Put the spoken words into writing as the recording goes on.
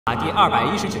法第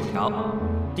219条、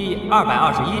第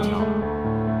221条、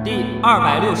第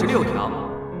266条、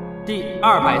第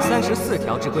234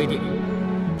条之规定，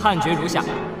判决如下：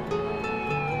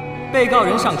被告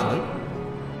人上承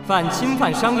犯侵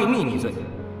犯商业秘密罪、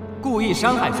故意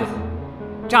伤害罪、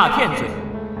诈骗罪、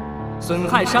损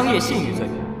害商业信誉罪，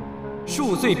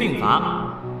数罪并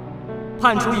罚，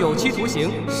判处有期徒刑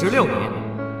16年。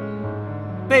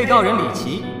被告人李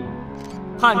琦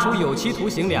判处有期徒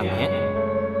刑2年。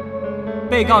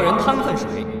被告人汤恨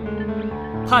水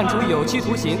判处有期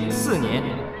徒刑4年。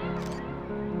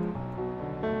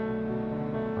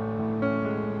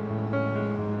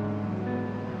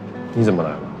你怎么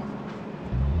来了？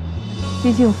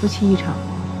毕竟夫妻一场。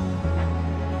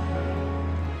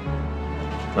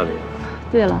那里？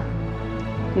对了，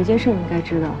有件事你应该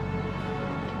知道。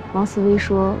王思薇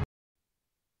说。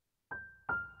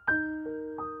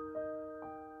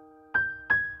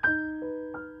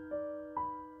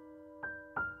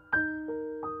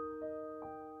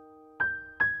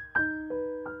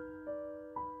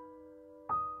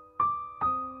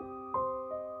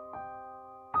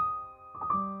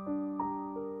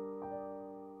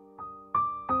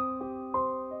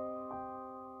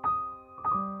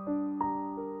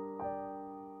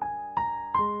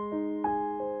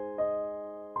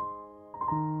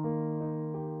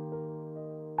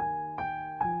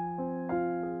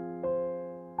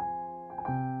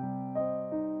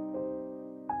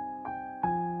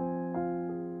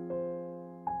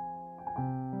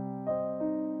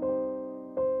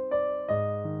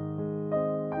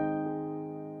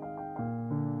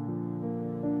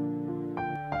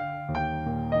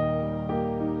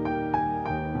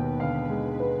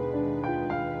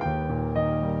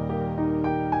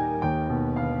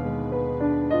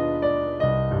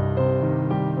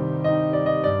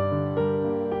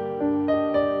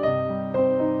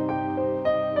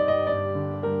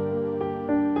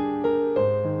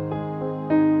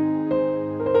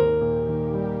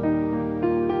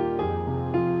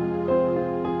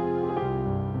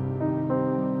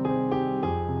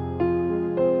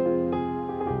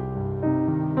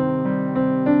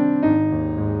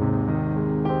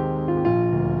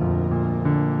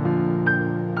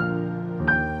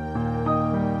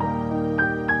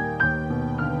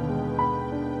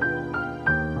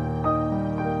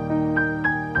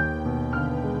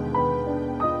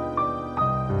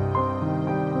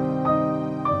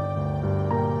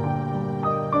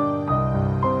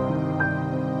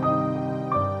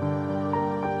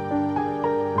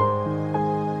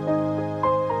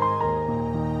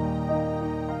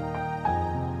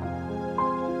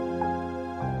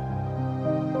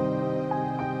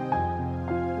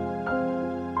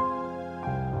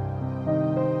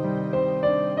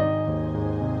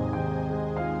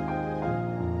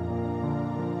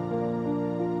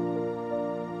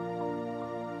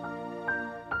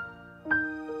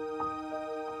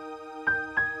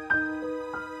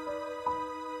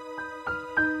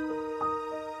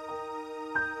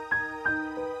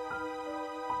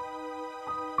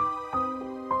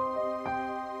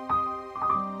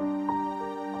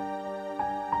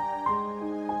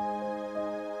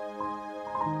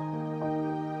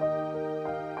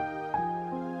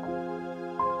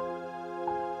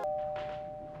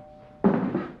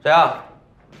谁啊？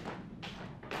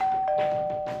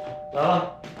来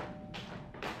了。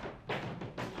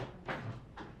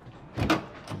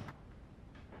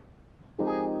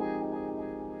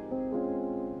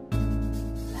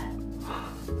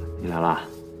你来啦？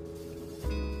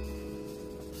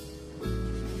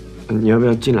你要不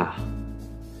要进来？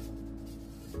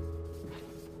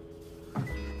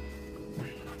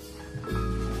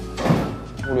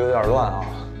屋里有点乱啊。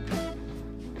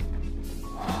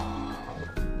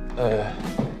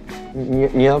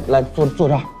你要来坐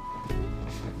这儿。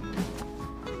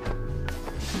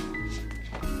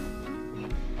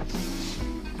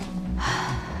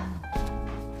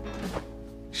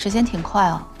时间挺快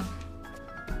哦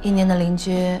，1年的邻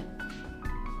居，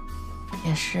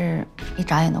也是一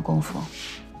眨眼的功夫。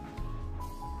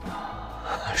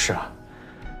是啊，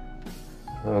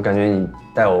我感觉你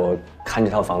带我看这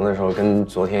套房子的时候跟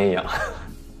昨天一样。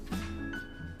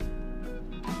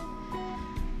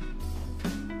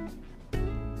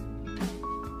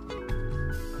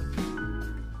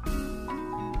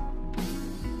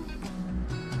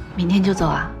明天就走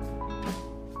啊？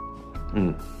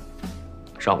嗯，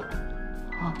上午。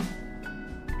哦。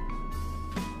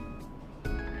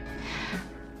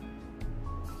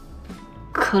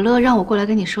可乐让我过来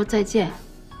跟你说再见。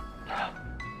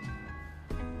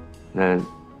那，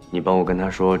你帮我跟他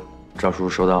说，赵叔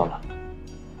收到了。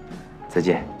再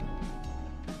见。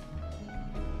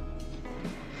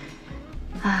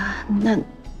啊。呀，